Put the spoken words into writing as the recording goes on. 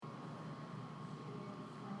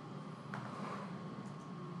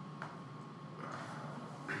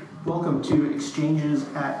Welcome to Exchanges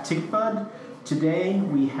at TicketBud. Today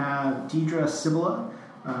we have Deidre Cibula,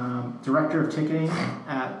 Director of Ticketing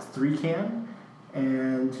at 3Can,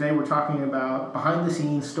 and today we're talking about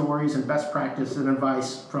behind-the-scenes stories and best practice and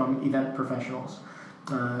advice from event professionals.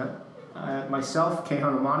 Myself,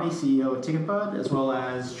 Kayhan Amani, CEO of TicketBud, as well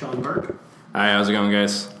as Sean Burke. Hi, how's it going,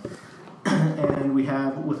 guys? And we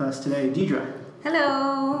have with us today Deidre.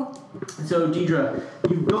 Hello. So, Deidre,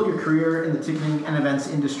 you've built your career in the ticketing and events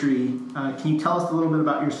industry. Can you tell us a little bit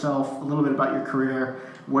about yourself, a little bit about your career,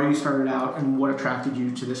 where you started out, and what attracted you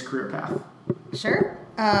to this career path? Sure.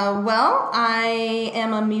 Well, I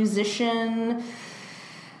am a musician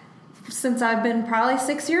since I've been probably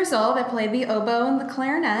 6 years old. I played the oboe and the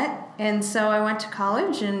clarinet, and so I went to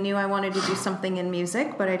college and knew I wanted to do something in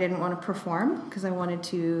music, but I didn't want to perform because I wanted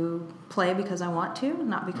to play because I want to,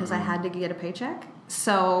 not because I had to get a paycheck.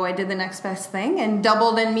 So I did the next best thing and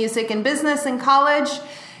doubled in music and business in college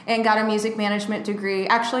and got a music management degree,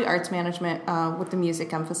 actually arts management with the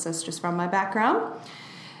music emphasis just from my background.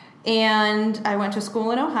 And I went to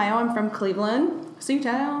school in Ohio. I'm from Cleveland, Sioux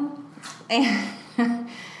Town. And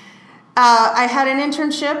I had an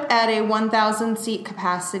internship at a 1,000-seat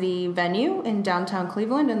capacity venue in downtown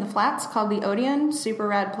Cleveland in the Flats called the Odeon. Super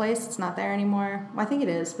rad place. It's not there anymore. Well, I think it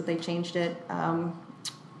is, but they changed it.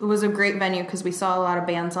 It was a great venue because we saw a lot of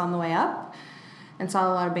bands on the way up and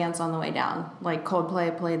saw a lot of bands on the way down. Like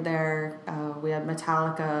Coldplay played there. We had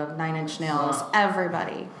Metallica, Nine Inch Nails,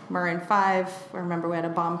 everybody. Maroon 5. I remember we had a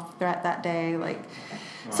bomb threat that day.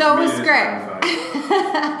 So it was great.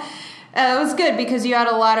 It was good because you had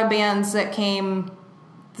a lot of bands that came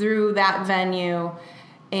through that venue,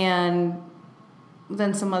 and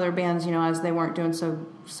then some other bands, as they weren't doing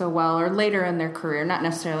so well, or later in their career, not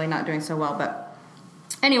necessarily not doing so well, but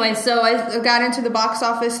anyway, so I got into the box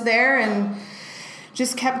office there and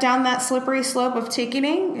just kept down that slippery slope of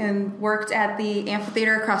ticketing and worked at the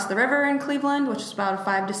amphitheater across the river in Cleveland, which is about a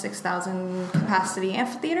 5,000 to 6,000 capacity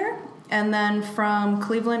amphitheater. And then from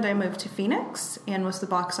Cleveland, I moved to Phoenix and was the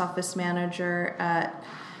box office manager at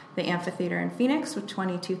the amphitheater in Phoenix with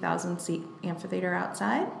 22,000-seat amphitheater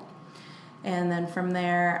outside. And then from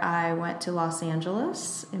there, I went to Los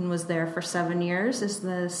Angeles and was there for 7 years as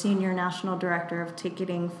the Senior National Director of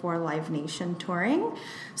Ticketing for Live Nation Touring.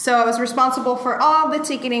 So I was responsible for all the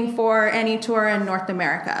ticketing for any tour in North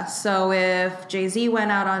America. So if Jay-Z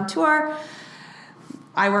went out on tour,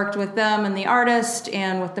 I worked with them and the artist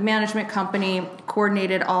and with the management company,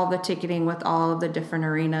 coordinated all the ticketing with all of the different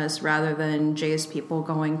arenas rather than Jay's people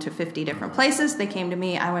going to 50 different places. They came to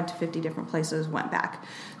me, I went to 50 different places, went back.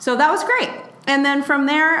 So that was great. And then from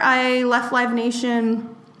there, I left Live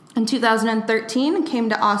Nation in 2013 and came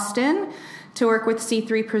to Austin to work with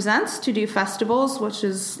C3 Presents to do festivals, which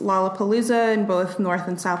is Lollapalooza in both North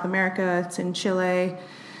and South America. It's in Chile,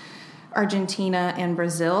 Argentina, and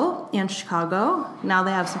Brazil, and Chicago. Now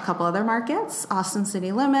they have a couple other markets, Austin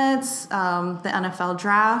City Limits, the NFL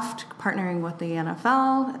Draft, partnering with the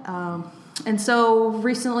NFL. And so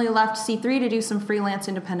recently left C3 to do some freelance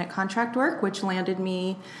independent contract work, which landed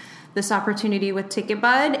me this opportunity with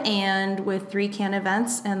TicketBud and with 3Can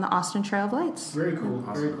Events and the Austin Trail of Lights. Very cool,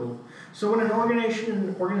 awesome. Very cool. So when an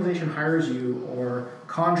organization hires you or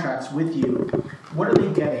contracts with you, what are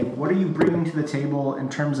they getting? What are you bringing to the table in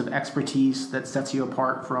terms of expertise that sets you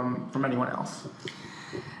apart from anyone else?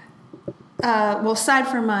 Well, aside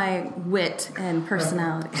from my wit and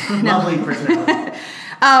personality. Lovely personality.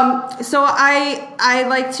 So I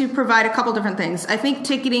like to provide a couple different things. I think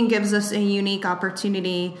ticketing gives us a unique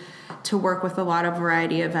opportunity to work with a lot of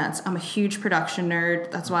variety events. I'm a huge production nerd.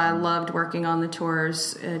 That's why I loved working on the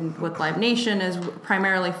tours and with Live Nation is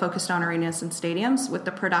primarily focused on arenas and stadiums with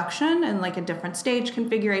the production and like a different stage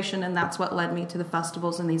configuration. And that's what led me to the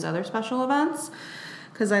festivals and these other special events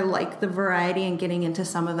because I like the variety and getting into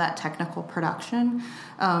some of that technical production.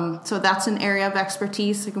 So that's an area of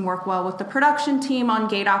expertise. You can work well with the production team on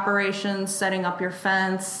gate operations, setting up your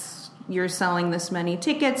fence. You're selling this many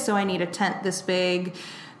tickets, so I need a tent this big.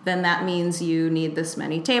 Then that means you need this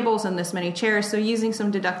many tables and this many chairs. So using some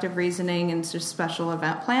deductive reasoning and just special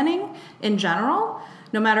event planning in general,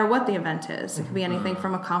 no matter what the event is. It could be anything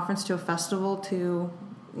from a conference to a festival to,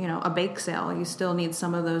 a bake sale. You still need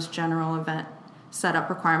some of those general event setup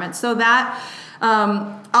requirements. So that,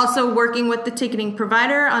 also working with the ticketing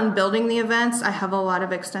provider on building the events. I have a lot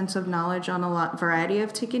of extensive knowledge on variety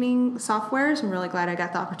of ticketing softwares. I'm really glad I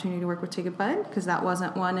got the opportunity to work with TicketBud because that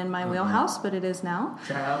wasn't one in my wheelhouse, but it is now.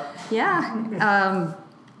 Shout out. Yeah.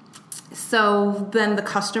 So then the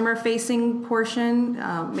customer-facing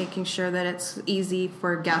portion, making sure that it's easy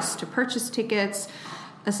for guests to purchase tickets,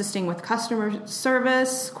 assisting with customer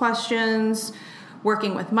service questions,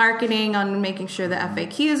 working with marketing on making sure the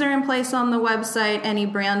FAQs are in place on the website, any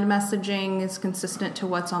brand messaging is consistent to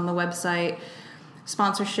what's on the website,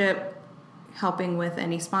 sponsorship, helping with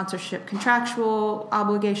any sponsorship contractual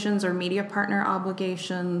obligations or media partner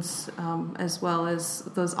obligations, as well as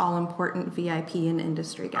those all-important VIP and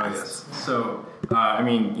industry guests. Yes. So,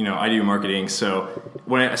 I do marketing, so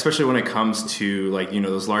especially when it comes to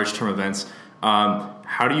those large-term events,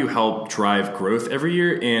 how do you help drive growth every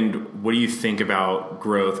year, and what do you think about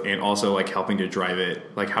growth and also helping to drive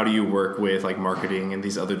it? How do you work with marketing and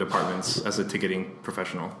these other departments as a ticketing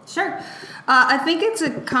professional? Sure. I think it's a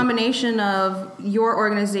combination of your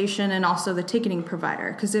organization and also the ticketing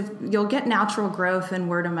provider, because if you'll get natural growth and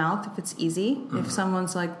word of mouth if it's easy. Mm-hmm. If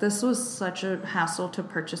someone's like, this was such a hassle to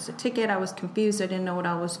purchase a ticket, I was confused, I didn't know what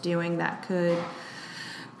I was doing, that could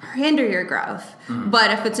hinder your growth. Mm-hmm. But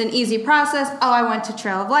if it's an easy process, I went to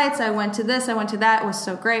Trail of Lights, I went to this, I went to that, it was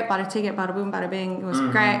so great, bought a ticket, bada boom, bada bing, it was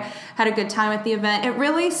great, had a good time at the event. It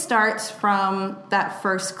really starts from that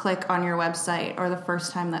first click on your website or the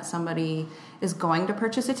first time that somebody is going to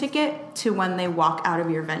purchase a ticket to when they walk out of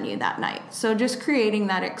your venue that night. So just creating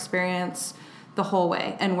that experience the whole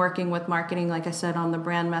way and working with marketing, like I said, on the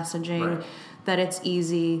brand messaging, right, that it's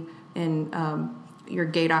easy and your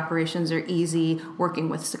gate operations are easy, working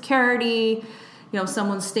with security,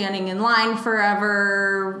 someone's standing in line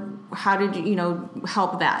forever, how did you,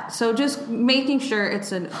 help that? So just making sure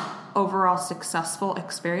it's an overall successful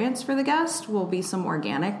experience for the guest will be some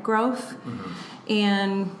organic growth. Mm-hmm.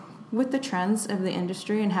 And with the trends of the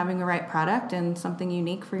industry and having the right product and something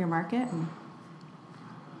unique for your market, and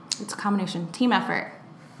it's a combination, team effort.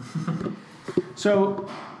 So,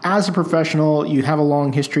 as a professional, you have a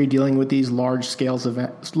long history dealing with these large-scale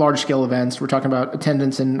events. We're talking about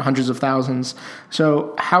attendance in hundreds of thousands.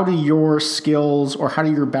 So, how do your skills or how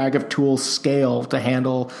do your bag of tools scale to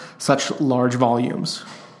handle such large volumes?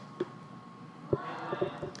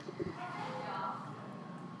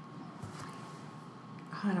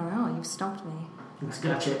 I don't know. You've stumped me. It's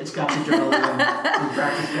gotcha journalism. We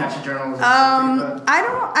practice gotcha journalism.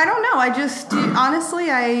 I don't know. I just honestly,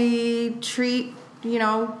 I treat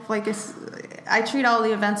I treat all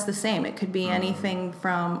the events the same. It could be anything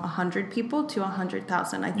from 100 people to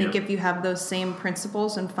 100,000. I think if you have those same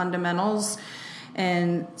principles and fundamentals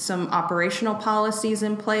and some operational policies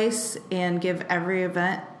in place and give every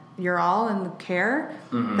event your all and the care,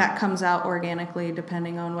 that comes out organically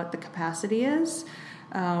depending on what the capacity is.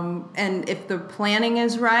 And if the planning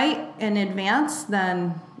is right in advance,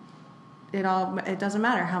 then it doesn't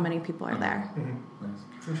matter how many people are there. Mm-hmm. Nice.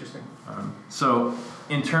 It's interesting. So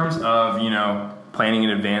in terms of, planning in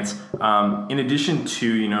advance, in addition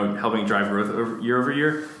to, helping drive growth year over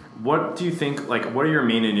year, what do you think, what are your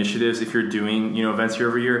main initiatives if you're doing, events year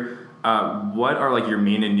over year? What are your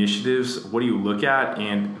main initiatives? What do you look at?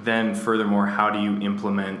 And then furthermore, how do you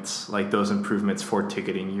implement those improvements for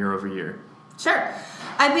ticketing year over year? Sure.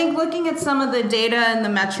 I think looking at some of the data and the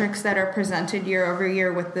metrics that are presented year over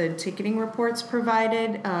year with the ticketing reports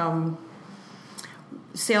provided,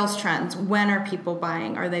 sales trends, when are people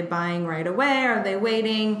buying? Are they buying right away? Are they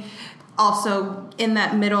waiting? Also, in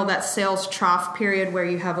that middle, that sales trough period where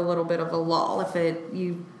you have a little bit of a lull.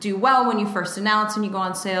 You do well when you first announce and you go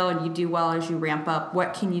on sale, and you do well as you ramp up,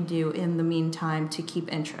 what can you do in the meantime to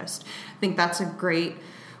keep interest? I think that's a great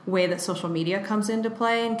way that social media comes into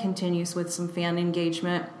play and continues with some fan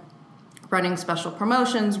engagement, running special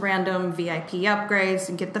promotions, random VIP upgrades,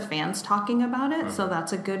 and get the fans talking about it. So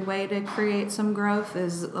that's a good way to create some growth,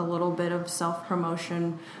 is a little bit of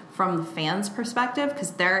self-promotion from the fans' perspective, because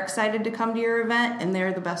they're excited to come to your event and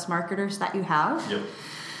they're the best marketers that you have. Yep.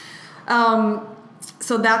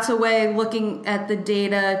 So that's a way, looking at the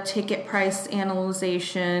data, ticket price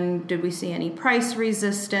analyzation, did we see any price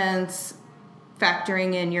resistance,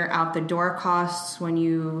 factoring in your out-the-door costs when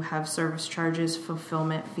you have service charges,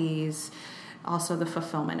 fulfillment fees. Also, the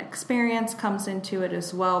fulfillment experience comes into it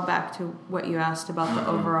as well, back to what you asked about the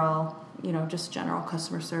overall, just general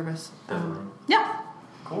customer service. Yeah.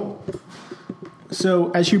 Cool. So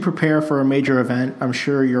as you prepare for a major event, I'm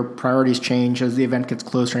sure your priorities change as the event gets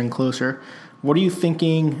closer and closer. What are you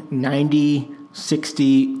thinking 90,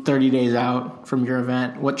 60, 30 days out from your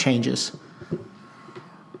event? What changes?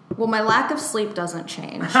 Well, my lack of sleep doesn't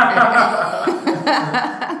change. So I'm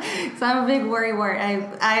a big worry wart.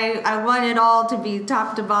 I want it all to be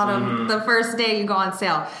top to bottom the first day you go on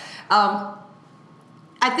sale.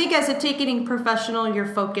 I think as a ticketing professional, your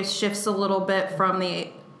focus shifts a little bit from the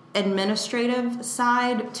administrative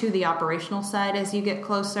side to the operational side as you get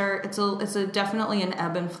closer. It's definitely an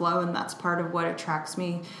ebb and flow, and that's part of what attracts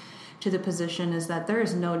me to the position, is that there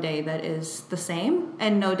is no day that is the same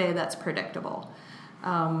and no day that's predictable.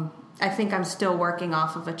 I think I'm still working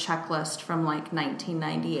off of a checklist from like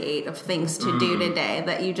 1998 of things to do today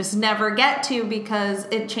that you just never get to because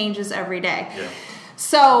it changes every day. Yeah.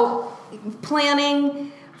 So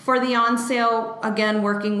planning for the on sale, again,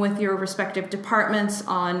 working with your respective departments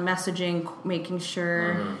on messaging, making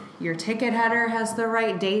sure your ticket header has the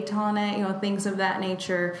right date on it, things of that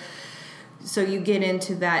nature. So you get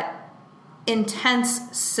into that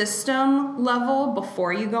intense system level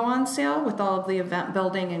before you go on sale with all of the event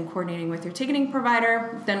building and coordinating with your ticketing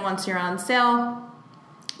provider. Then once you're on sale,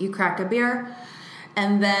 you crack a beer.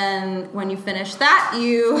 And then when you finish that,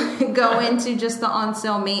 you go into just the on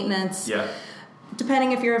sale maintenance. Yeah.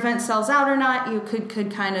 Depending if your event sells out or not, you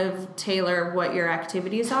could kind of tailor what your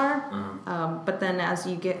activities are. But then as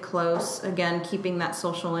you get close, again, keeping that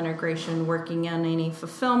social integration, working on any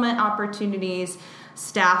fulfillment opportunities,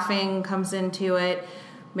 staffing comes into it,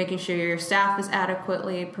 making sure your staff is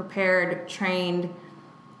adequately prepared, trained,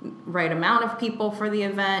 right amount of people for the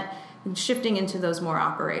event, and shifting into those more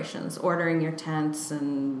operations, ordering your tents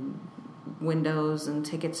and windows and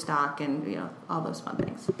ticket stock and all those fun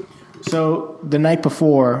things. So the night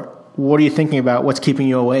before, what are you thinking about? What's keeping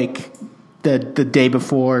you awake the day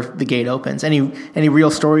before the gate opens? Any real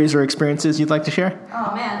stories or experiences you'd like to share?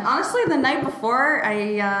 Oh man, honestly, the night before,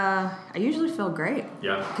 I usually feel great.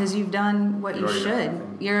 Yeah. Because you've done what you already done should.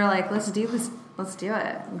 everything. You're like, let's do this. Let's do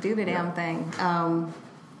it. Do the damn thing.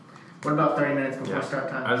 What about 30 minutes before start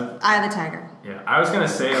time? Eye of the Tiger. Yeah, I was gonna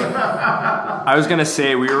say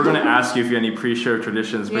we were gonna ask you if you had any pre-show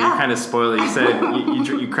traditions, but you kind of spoiled it. You said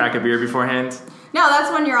you crack a beer beforehand. No,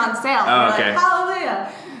 that's when you're on sale. Oh, You're okay. like,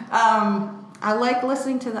 hallelujah. I like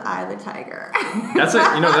listening to the Eye of the Tiger. That's a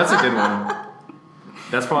good one.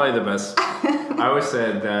 That's probably the best. I always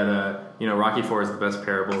said that Rocky IV is the best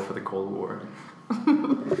parable for the Cold War.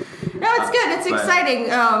 No, it's good. It's exciting.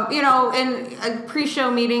 In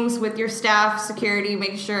pre-show meetings with your staff, security,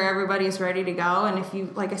 make sure everybody's ready to go. And if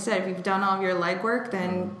you, like I said, if you've done all of your legwork,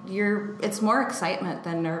 then it's more excitement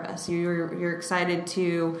than nervous. You're excited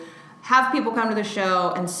to have people come to the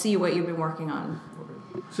show and see what you've been working on.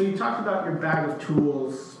 So you talked about your bag of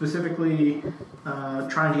tools, specifically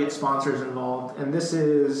trying to get sponsors involved, and this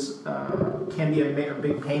can be a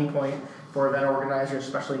big pain point for event organizers,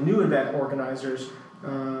 especially new event organizers.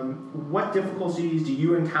 What difficulties do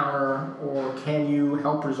you encounter or can you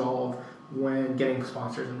help resolve when getting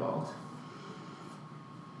sponsors involved?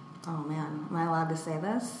 Oh man, am I allowed to say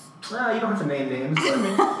this? You don't have to name names.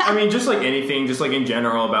 I mean, just like anything, just like in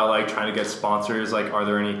general about like trying to get sponsors, like are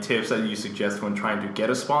there any tips that you suggest when trying to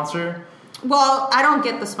get a sponsor? Well, I don't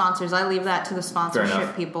get the sponsors. I leave that to the Fair sponsorship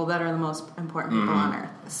enough. people that are the most important people on earth.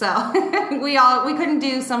 So we couldn't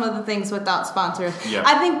do some of the things without sponsors. Yeah.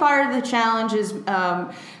 I think part of the challenge is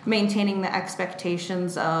maintaining the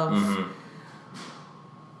expectations of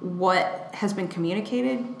what has been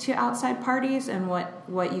communicated to outside parties and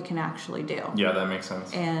what you can actually do. Yeah, that makes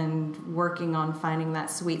sense. And working on finding that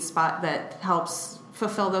sweet spot that helps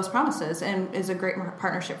fulfill those promises and is a great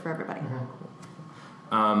partnership for everybody.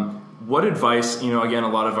 What advice, again, a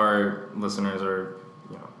lot of our listeners are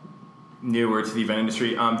newer to the event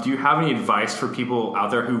industry. Do you have any advice for people out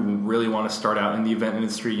there who really want to start out in the event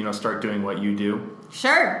industry, start doing what you do?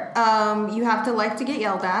 Sure. You have to like to get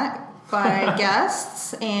yelled at by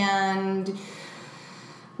guests, and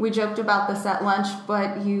we joked about this at lunch,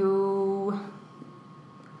 but you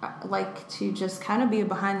like to just kind of be a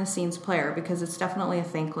behind-the-scenes player because it's definitely a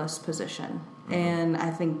thankless position. And I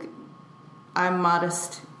think I'm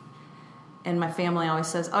modest, and my family always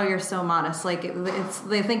says, "Oh, you're so modest." Like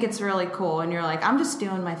they think it's really cool, and you're like, "I'm just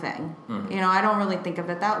doing my thing." I don't really think of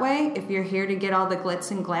it that way. If you're here to get all the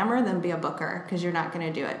glitz and glamour, then be a booker because you're not going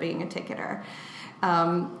to do it being a ticketer.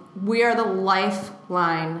 We are the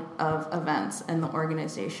lifeline of events and the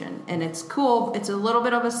organization, and it's cool. It's a little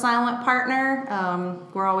bit of a silent partner.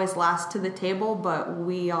 We're always last to the table, but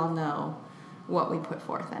we all know what we put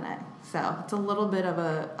forth in it. So it's a little bit of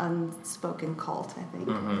a unspoken cult, I think.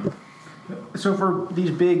 So for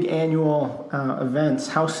these big annual events,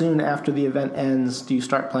 how soon after the event ends do you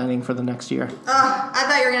start planning for the next year? I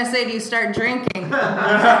thought you were going to say, do you start drinking?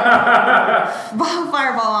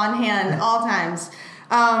 Fireball on hand, all times.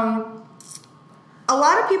 A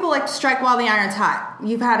lot of people like to strike while the iron's hot.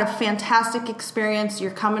 You've had a fantastic experience.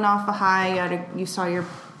 You're coming off a high. You saw your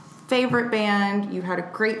favorite band. You had a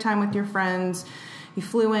great time with your friends. You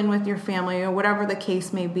flew in with your family, or whatever the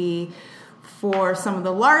case may be. For some of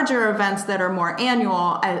the larger events that are more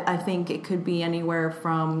annual, I think it could be anywhere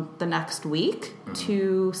from the next week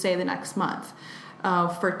to, say, the next month.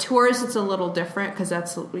 For tours, it's a little different because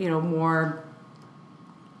that's more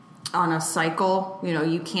on a cycle. You know,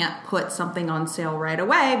 you can't put something on sale right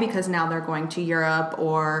away because now they're going to Europe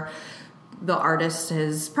or the artist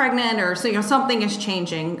is pregnant or so, you know, something is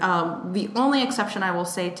changing. The only exception I will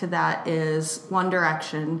say to that is One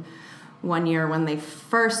Direction. One year when they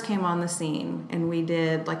first came on the scene, and we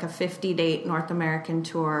did like a 50-date North American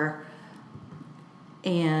tour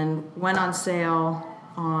and went on sale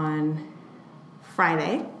on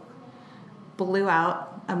Friday, blew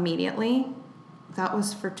out immediately. That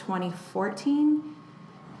was for 2014,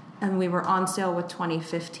 and we were on sale with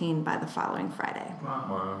 2015 by the following Friday.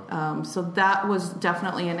 Wow. So that was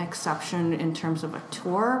definitely an exception in terms of a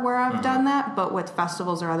tour where I've done that, but with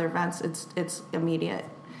festivals or other events, it's immediate.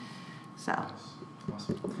 So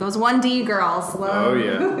those 1D girls. Oh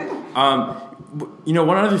yeah. You know,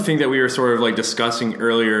 one other thing that we were sort of like discussing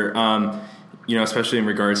earlier, you know, especially in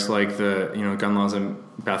regards to like the, you know, gun laws and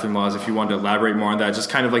bathroom laws, if you wanted to elaborate more on that,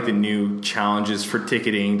 just kind of like the new challenges for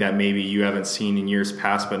ticketing that maybe you haven't seen in years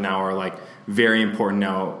past, but now are like very important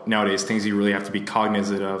nowadays, things you really have to be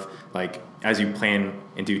cognizant of, like as you plan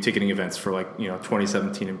and do ticketing events for like, you know,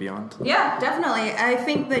 2017 and beyond. Yeah, definitely. I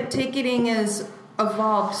think that ticketing is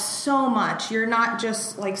evolved so much. You're not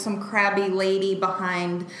just like some crabby lady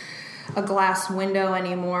behind a glass window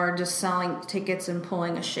anymore just selling tickets and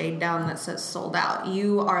pulling a shade down that says sold out.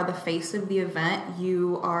 You are the face of the event.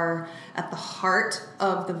 You are at the heart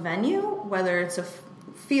of the venue, whether it's a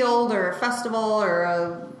field or a festival or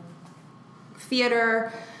a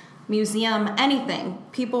theater, museum, anything.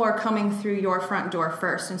 People are coming through your front door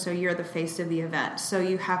first, and so you're the face of the event. So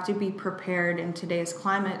you have to be prepared in today's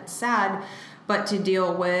climate. It's sad, but to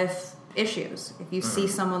deal with issues. If you see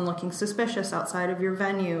someone looking suspicious outside of your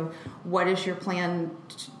venue, what is your plan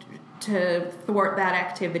to thwart that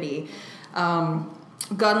activity? Gun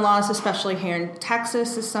laws, especially here in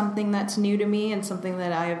Texas, is something that's new to me and something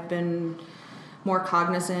that I have been more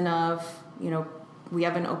cognizant of. You know, we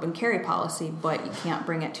have an open carry policy, but you can't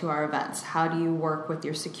bring it to our events. How do you work with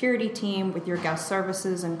your security team, with your guest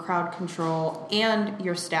services and crowd control, and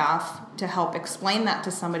your staff to help explain that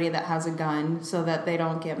to somebody that has a gun so that they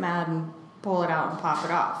don't get mad and pull it out and pop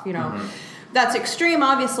it off? You know, that's extreme,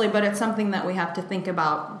 obviously, but it's something that we have to think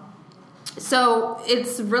about. So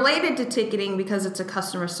it's related to ticketing because it's a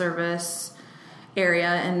customer service area,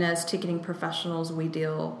 and as ticketing professionals, we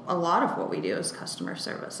deal, a lot of what we do is customer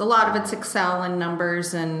service. A lot of it's Excel and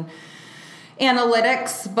numbers and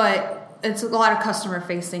analytics, but it's a lot of customer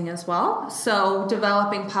facing as well. So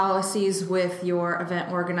developing policies with your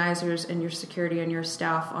event organizers and your security and your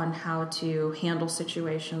staff on how to handle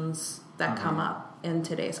situations that come up in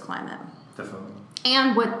today's climate. Definitely.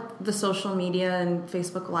 And with the social media and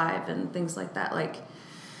Facebook Live and things like that, like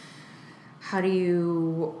how do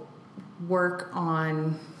you work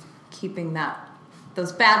on keeping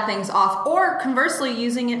those bad things off, or conversely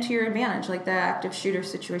using it to your advantage, like the active shooter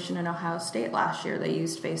situation in Ohio State last year. They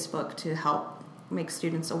used Facebook to help make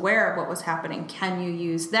students aware of what was happening. Can you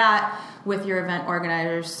use that with your event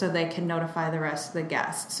organizers so they can notify the rest of the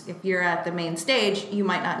guests? If you're at the main stage, you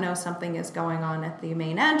might not know something is going on at the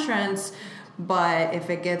main entrance, but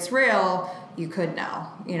if it gets real, you could know,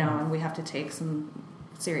 you know, and we have to take some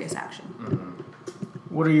serious action.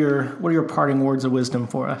 What are your parting words of wisdom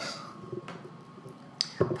for us?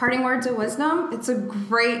 Parting words of wisdom? It's a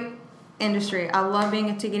great industry. I love being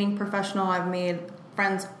a ticketing professional. I've made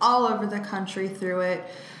friends all over the country through it.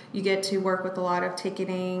 You get to work with a lot of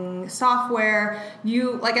ticketing software.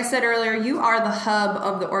 You, like I said earlier, you are the hub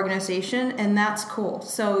of the organization, and that's cool.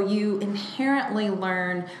 So you inherently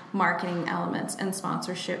learn marketing elements and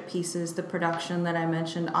sponsorship pieces, the production that I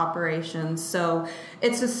mentioned, operations. So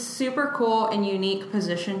it's a super cool and unique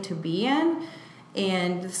position to be in,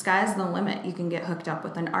 and the sky's the limit. You can get hooked up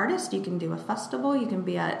with an artist, you can do a festival, you can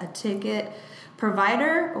be at a ticket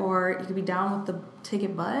provider, or you could be down with the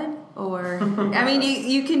ticket bud, or I mean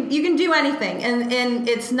you can do anything, and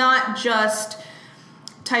it's not just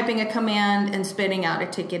typing a command and spitting out a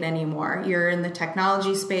ticket anymore. You're in the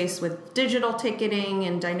technology space with digital ticketing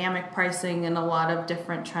and dynamic pricing and a lot of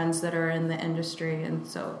different trends that are in the industry, and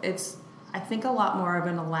so it's, I think, a lot more of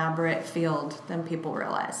an elaborate field than people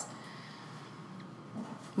realize.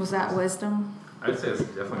 Was that wisdom? I'd say it's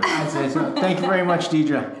definitely. I'd say so. Thank you very much,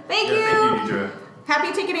 Deidre. Thank you. Thank you, Deidre.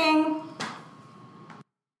 Happy ticketing.